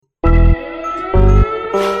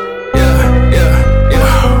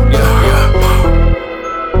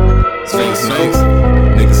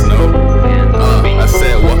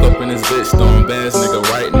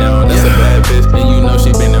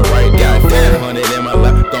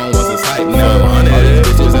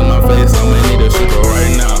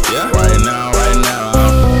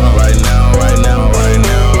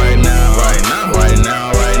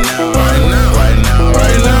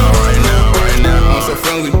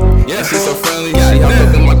she so friendly. She hopped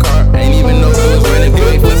up in my car, ain't even know who was running.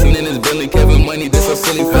 Big flexing in his Billy, Kevin money, this so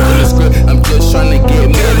silly. Flipping the script, I'm just trying to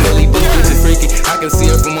get me a Millie. This bitch is freaky, I can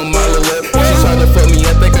see her from a mile away. She tried to fuck me,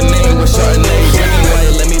 I think her name was Chardonnay. Drinking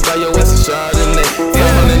white, let me buy your ass a Chardonnay.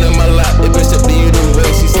 400 in my lap, it bitch should be the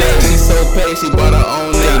way. She said she so paid, she bought her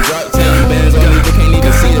own name. Drop 10 bands on me, they can't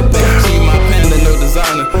even see the back. She my panda, no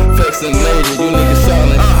designer. Flexing major, you niggas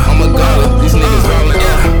silent. I'm a god, these niggas rolling.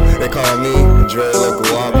 They call me Drelo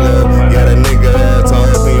Guwoplo. Yeah, that nigga that's all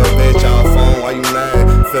up in your bitch on phone. Why you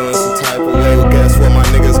mad? Feeling some type of way. Well, guess what? My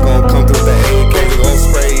niggas gon' come through the AK. They gon'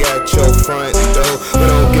 spray at your front door. We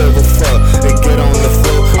don't give a fuck. They get on the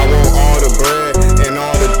floor. I want all the bread and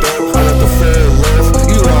all the dough. I want the full loaf.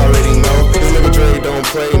 You already know. This nigga Dre don't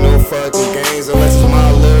play no fucking games unless it's my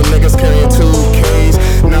little niggas carrying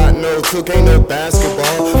 2Ks. Not no 2K, no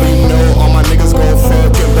basketball. But you know all my niggas gon'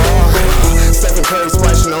 fucking ball. Stephen Curry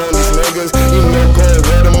splashing on these niggas. You know, go and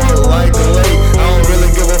wear them up like a lake. I don't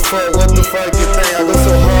really give a fuck what the fuck you think. I go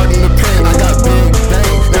so hard in the paint. I got big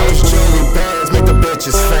bang. Now it's JoeyBandz. Make the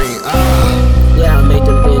bitches faint. Yeah, I make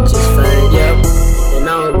them bitches faint. Yep. And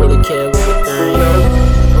I don't really care what you think.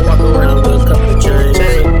 I walk around with a couple chains.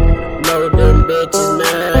 Know them bitches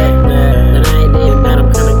mad. And I ain't even mad,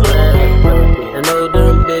 I'm kinda glad. I know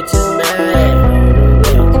them bitches mad.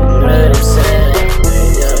 I'm sad.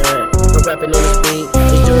 I'm rapping on this beat,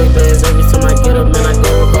 it's JoeyBandz. Every time I get up, man, I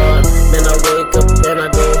go hard. Man, I wake up, then I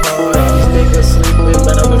go hard. These niggas sleeping,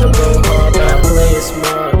 but I wanna go hard. But I play it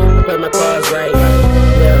smart, I play my cards right.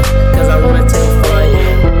 Yeah, cause I wanna take flight.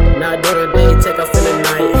 Not during the day, take off in the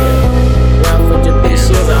night. Ride with your bitch,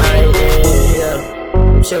 she was alright. Yeah,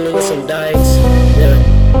 I'm chillin' with some dice.